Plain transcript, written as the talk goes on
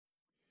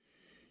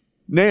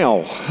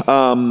Now,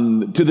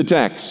 to the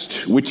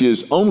text, which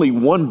is only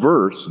one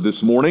verse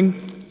this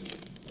morning.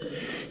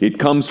 It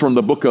comes from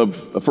the book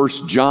of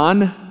 1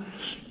 John.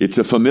 It's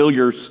a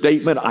familiar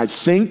statement, I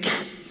think,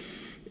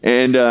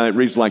 and it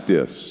reads like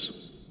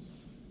this.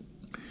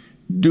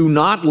 Do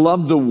not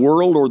love the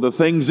world or the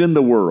things in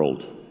the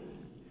world.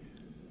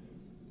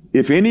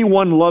 If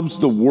anyone loves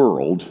the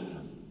world,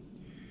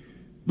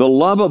 the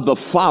love of the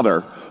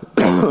Father,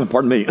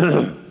 pardon me,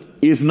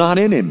 is not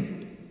in him.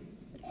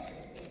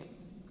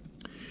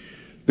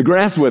 The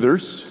grass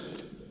withers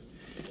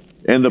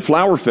and the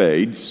flower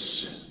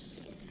fades,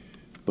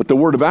 but the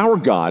word of our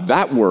God,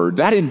 that word,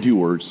 that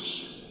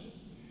endures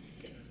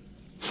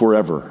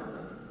forever.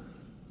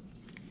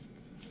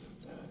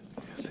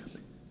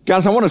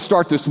 Guys, I want to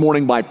start this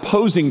morning by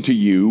posing to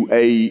you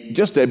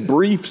just a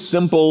brief,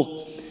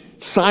 simple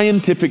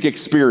scientific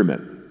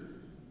experiment.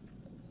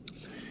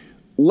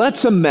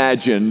 Let's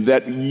imagine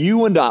that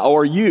you and I,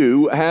 or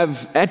you,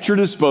 have at your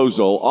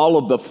disposal all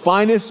of the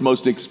finest,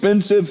 most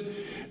expensive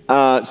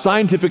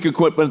scientific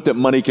equipment that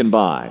money can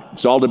buy.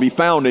 It's all to be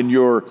found in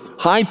your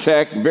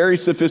high-tech, very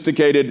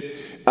sophisticated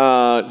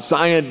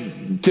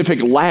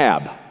scientific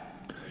lab.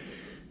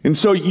 And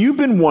so you've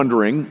been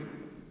wondering,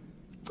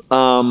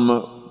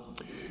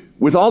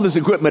 with all this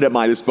equipment at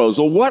my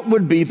disposal, what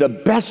would be the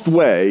best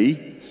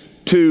way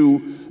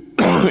to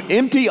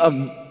empty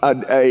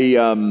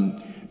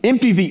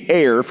the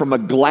air from a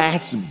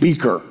glass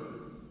beaker?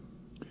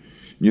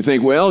 You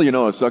think, well,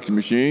 a suction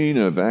machine,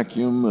 a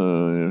vacuum,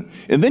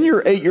 and then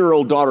your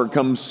 8-year-old daughter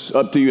comes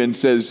up to you and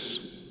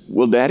says,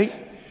 well, Daddy,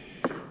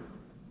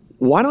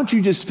 why don't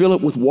you just fill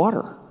it with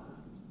water?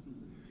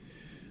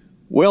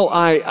 Well,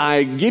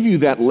 I give you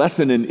that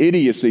lesson in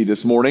idiocy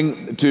this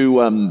morning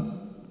to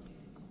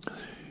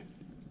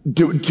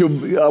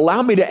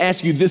allow me to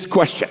ask you this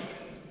question.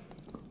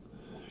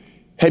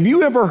 Have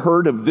you ever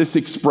heard of this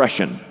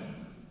expression?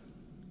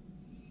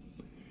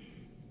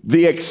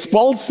 The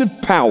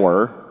expulsive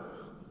power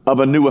of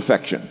a new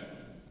affection.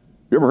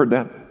 You ever heard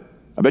that?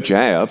 I bet you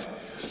have.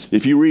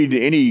 If you read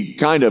any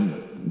kind of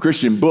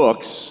Christian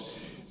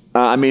books,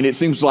 it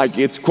seems like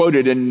it's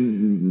quoted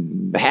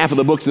in half of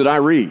the books that I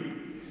read.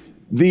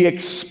 The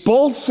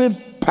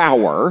expulsive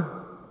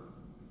power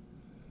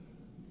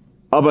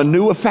of a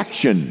new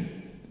affection.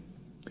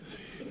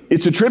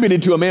 It's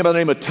attributed to a man by the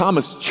name of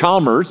Thomas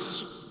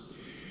Chalmers.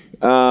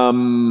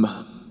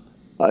 Not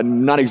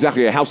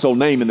exactly a household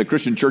name in the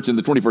Christian church in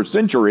the 21st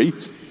century.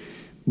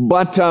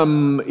 But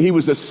he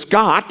was a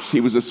Scot.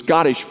 He was a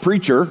Scottish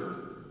preacher.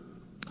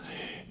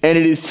 And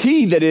it is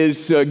he that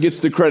gets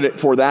the credit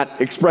for that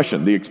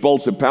expression, the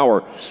expulsive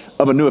power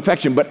of a new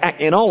affection.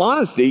 But in all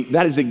honesty,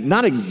 that is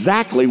not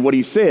exactly what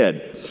he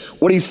said.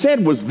 What he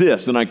said was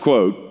this, and I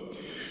quote,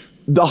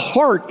 "The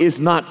heart is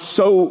not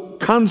so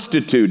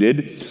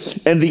constituted,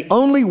 and the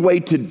only way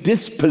to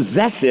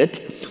dispossess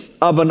it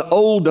of an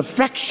old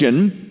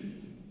affection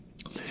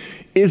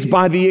is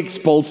by the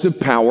expulsive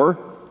power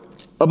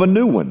of a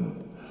new one."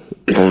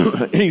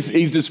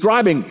 He's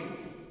describing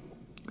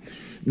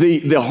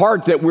the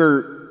heart that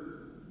we're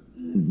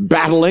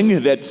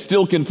battling, that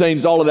still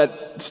contains all of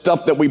that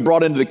stuff that we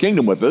brought into the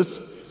kingdom with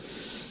us.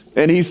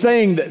 And he's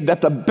saying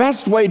that the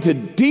best way to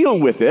deal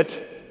with it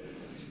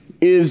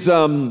is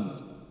through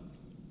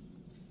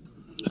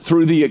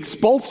the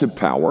expulsive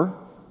power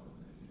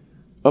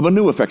of a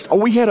new affection. Oh,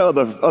 we had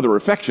other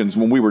affections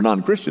when we were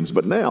non-Christians,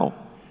 but now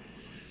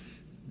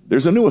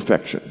there's a new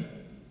affection.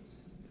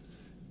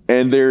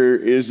 And there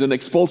is an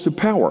expulsive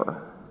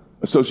power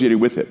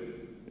associated with it.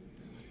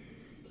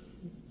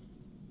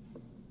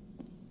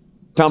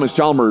 Thomas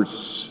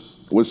Chalmers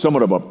was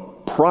somewhat of a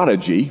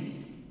prodigy.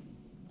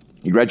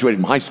 He graduated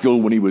from high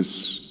school when he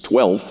was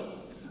 12.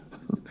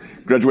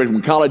 Graduated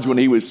from college when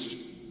he was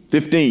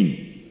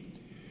 15.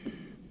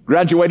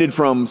 Graduated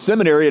from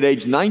seminary at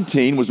age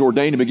 19, was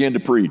ordained and began to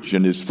preach.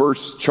 And his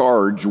first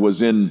charge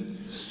was in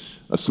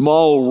a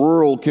small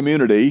rural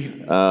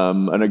community,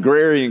 an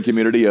agrarian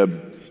community of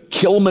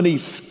Kilmeny,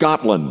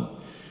 Scotland.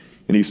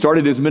 And he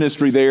started his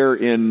ministry there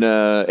in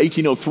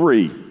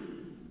 1803.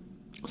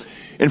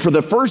 And for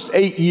the first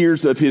 8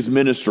 years of his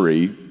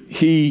ministry,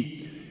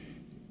 he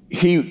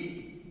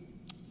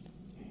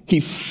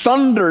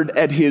thundered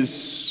at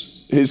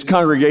his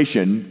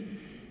congregation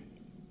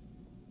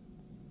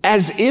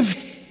as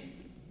if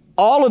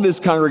all of his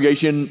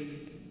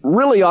congregation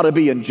really ought to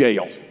be in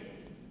jail.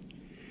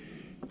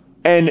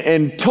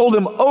 And told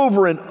them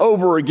over and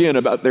over again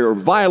about their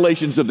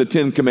violations of the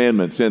Ten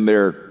Commandments and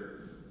their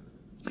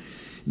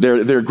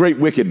great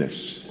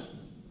wickedness.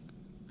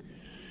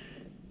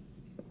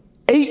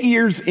 8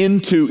 years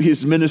into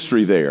his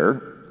ministry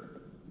there,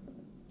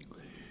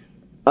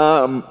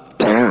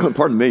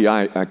 pardon me,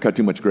 I cut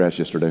too much grass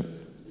yesterday.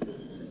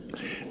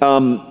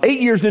 8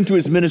 years into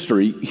his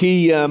ministry,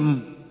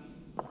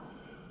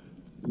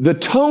 the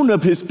tone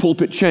of his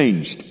pulpit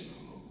changed,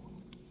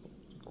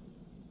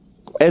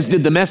 as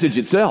did the message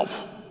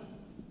itself.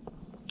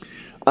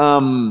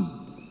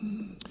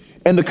 And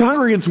the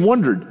congregants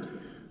wondered,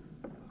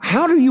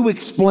 how do you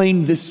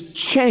explain this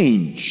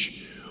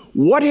change?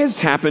 What has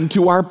happened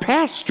to our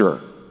pastor?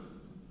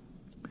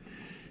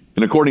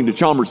 And according to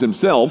Chalmers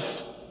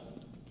himself,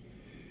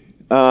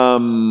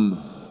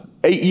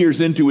 8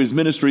 years into his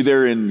ministry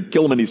there in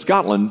Kilmeny,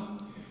 Scotland,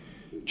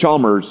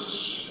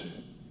 Chalmers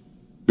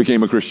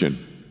became a Christian.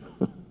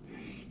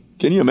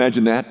 Can you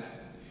imagine that?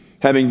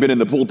 Having been in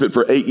the pulpit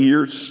for 8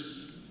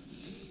 years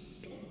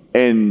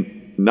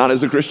and not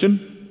as a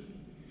Christian?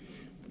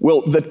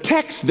 Well, the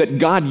text that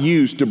God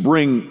used to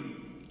bring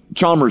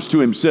Chalmers to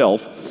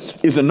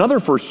himself is another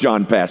 1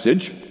 John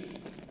passage.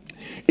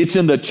 It's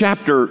in the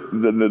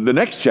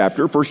next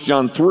chapter, 1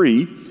 John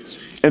 3,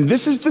 and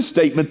this is the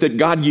statement that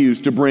God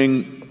used to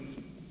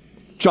bring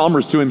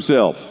Chalmers to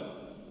himself.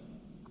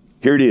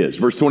 Here it is,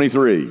 verse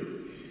 23.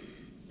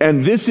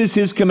 And this is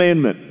his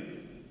commandment,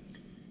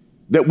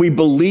 that we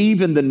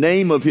believe in the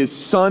name of his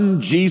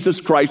Son, Jesus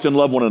Christ, and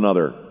love one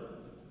another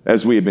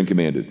as we have been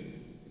commanded.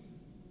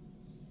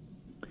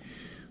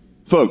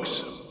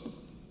 Folks,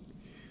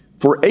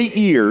 for 8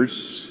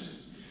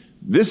 years,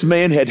 this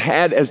man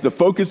had as the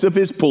focus of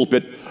his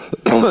pulpit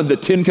the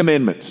 10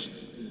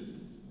 Commandments.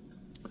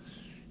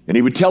 And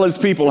he would tell his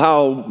people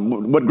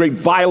what great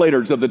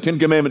violators of the 10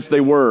 Commandments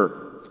they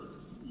were.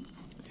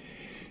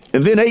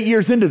 And then 8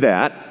 years into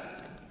that,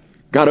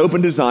 God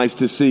opened his eyes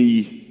to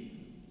see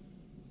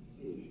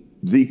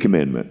the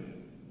commandment.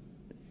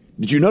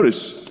 Did you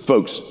notice,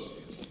 folks,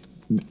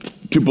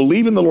 to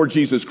believe in the Lord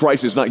Jesus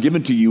Christ is not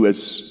given to you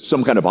as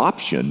some kind of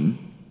option.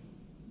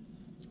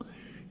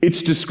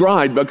 It's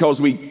described because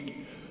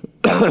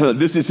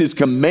this is his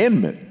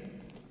commandment.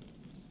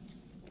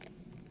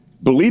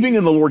 Believing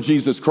in the Lord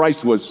Jesus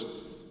Christ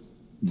was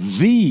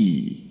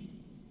the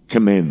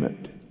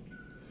commandment.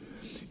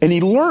 And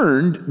he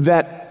learned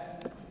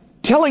that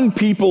telling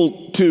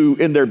people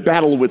in their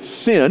battle with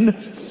sin,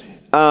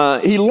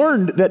 he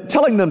learned that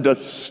telling them to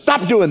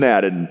stop doing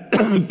that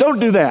and don't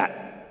do that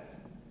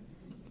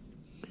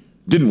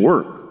didn't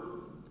work.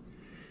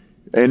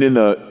 And in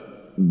the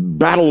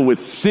battle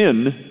with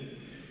sin,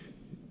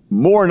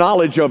 more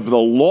knowledge of the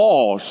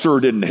law sure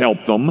didn't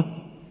help them.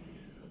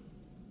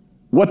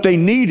 What they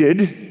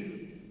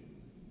needed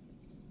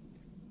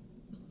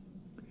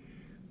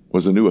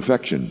was a new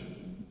affection.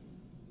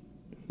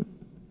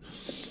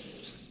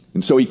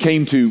 And so he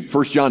came to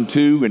 1 John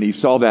 2 and he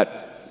saw that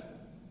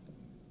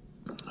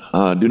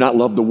do not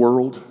love the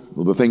world,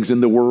 or the things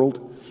in the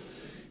world.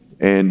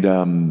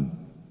 And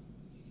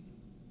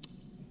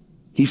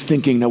he's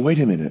thinking, now wait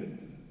a minute.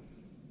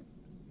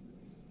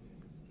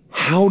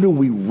 How do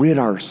we rid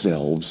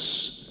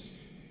ourselves?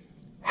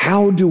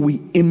 How do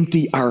we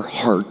empty our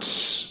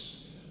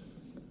hearts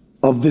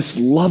of this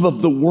love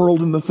of the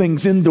world and the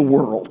things in the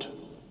world?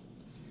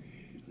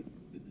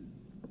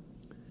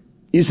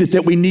 Is it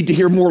that we need to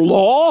hear more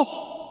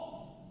law?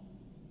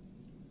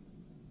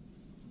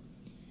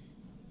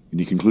 And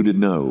he concluded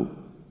no.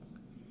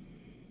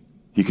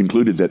 He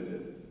concluded that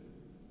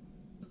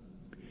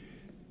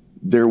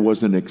there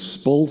was an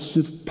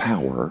expulsive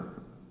power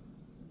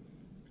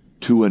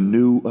to a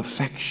new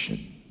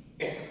affection.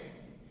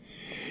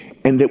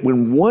 And that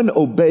when one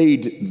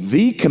obeyed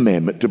the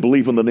commandment to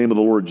believe in the name of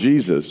the Lord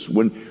Jesus,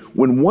 when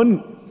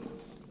one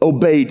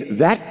obeyed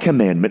that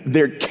commandment,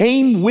 there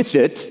came with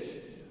it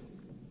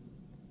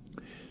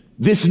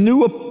this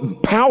new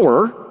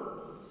power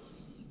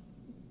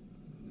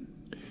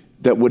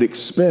that would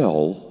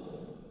expel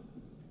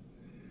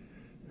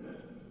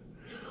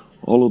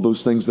all of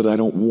those things that I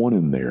don't want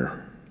in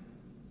there.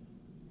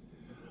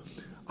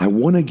 I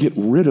want to get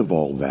rid of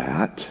all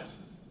that,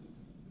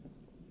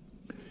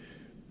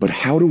 but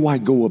how do I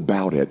go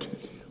about it?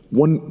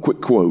 One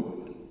quick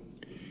quote.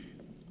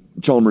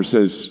 Chalmers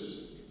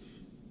says,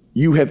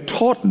 "You have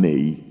taught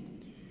me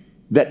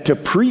that to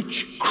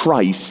preach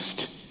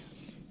Christ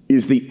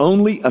is the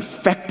only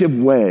effective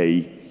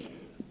way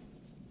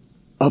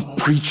of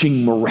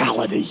preaching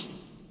morality."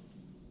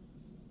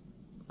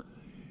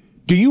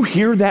 Do you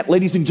hear that,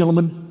 ladies and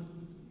gentlemen?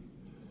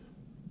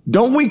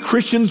 Don't we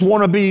Christians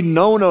want to be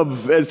known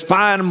as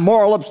fine,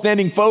 moral,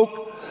 upstanding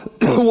folk?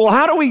 Well,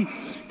 how do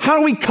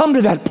we come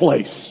to that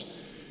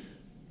place?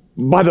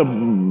 By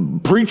the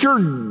preacher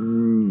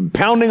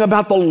pounding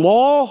about the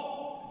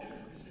law?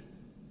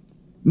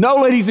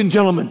 No, ladies and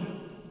gentlemen.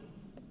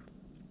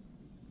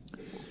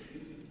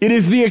 It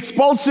is the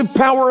expulsive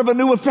power of a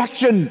new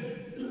affection.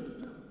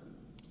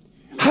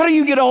 How do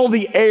you get all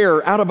the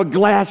air out of a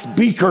glass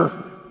beaker?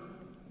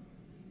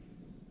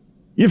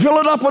 You fill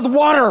it up with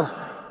water.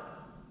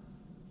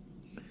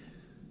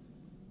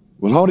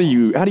 Well, how do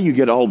you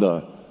get all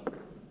the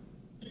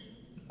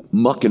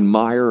muck and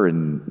mire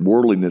and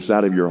worldliness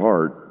out of your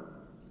heart?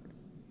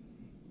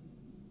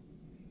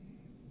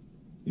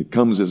 It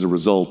comes as a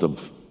result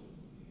of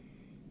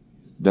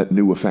that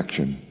new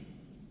affection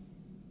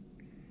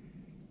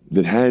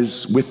that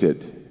has with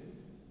it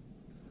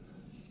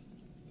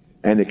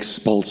an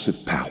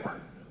expulsive power.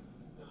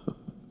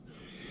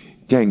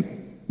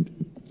 Gang,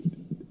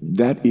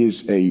 that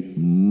is a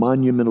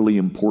monumentally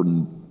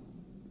important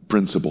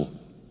principle.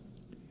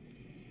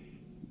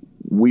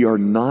 We are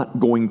not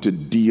going to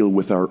deal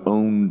with our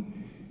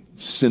own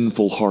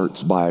sinful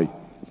hearts by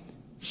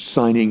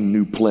signing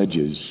new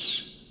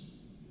pledges.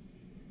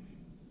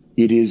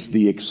 It is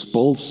the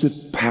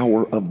expulsive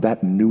power of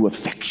that new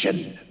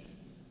affection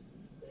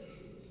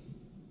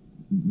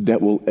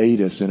that will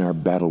aid us in our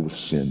battle with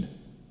sin.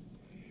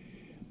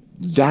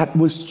 That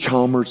was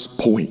Chalmers'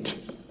 point.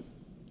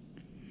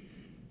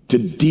 To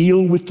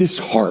deal with this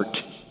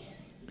heart,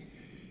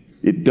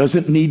 it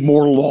doesn't need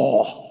more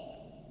law.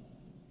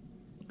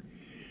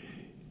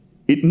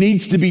 It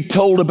needs to be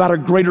told about a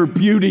greater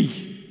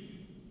beauty.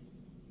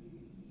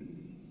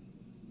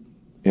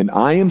 And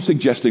I am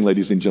suggesting,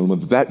 ladies and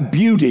gentlemen, that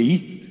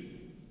beauty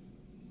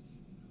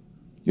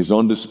is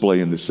on display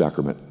in this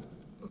sacrament.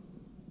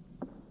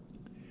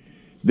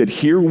 That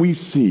here we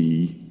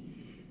see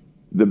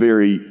the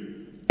very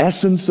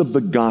essence of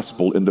the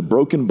gospel in the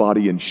broken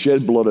body and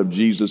shed blood of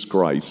Jesus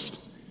Christ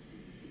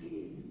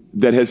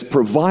that has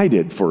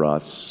provided for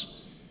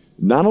us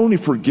not only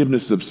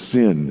forgiveness of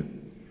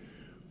sin,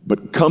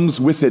 but comes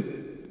with it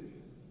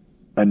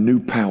a new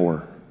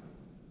power.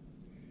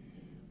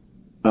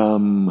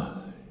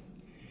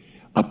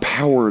 A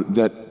power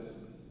that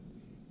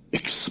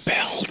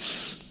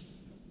expels.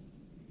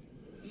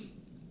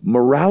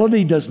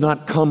 Morality does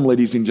not come,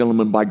 ladies and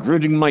gentlemen, by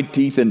gritting my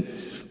teeth and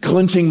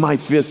clenching my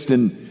fist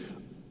and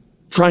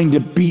trying to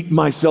beat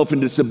myself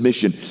into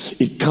submission.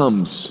 It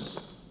comes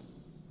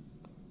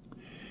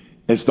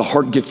as the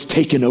heart gets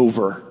taken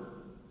over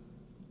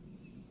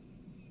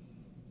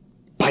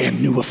by a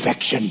new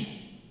affection.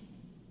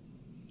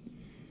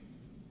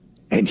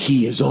 And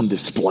He is on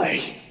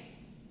display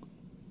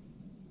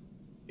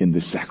in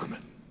this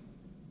sacrament.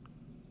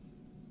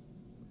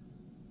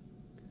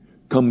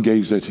 Come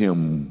gaze at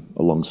Him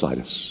alongside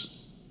us.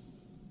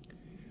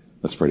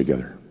 Let's pray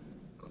together.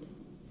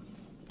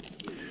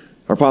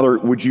 Our Father,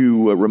 would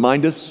you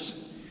remind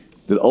us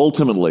that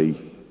ultimately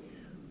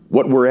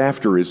what we're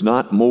after is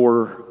not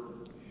more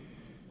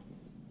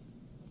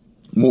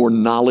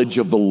knowledge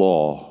of the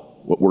law.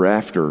 What we're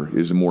after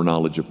is more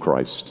knowledge of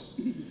Christ.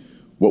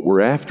 What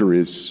we're after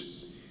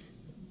is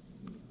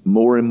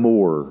more and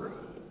more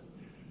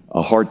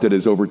a heart that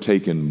is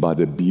overtaken by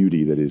the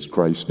beauty that is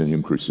Christ and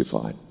Him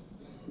crucified.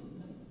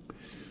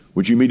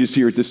 Would you meet us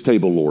here at this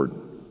table, Lord,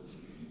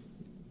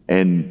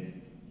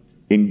 and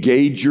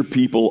engage your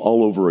people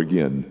all over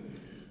again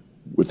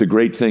with the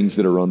great things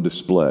that are on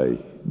display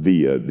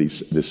via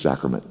this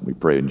sacrament. We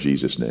pray in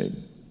Jesus'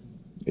 name.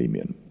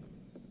 Amen.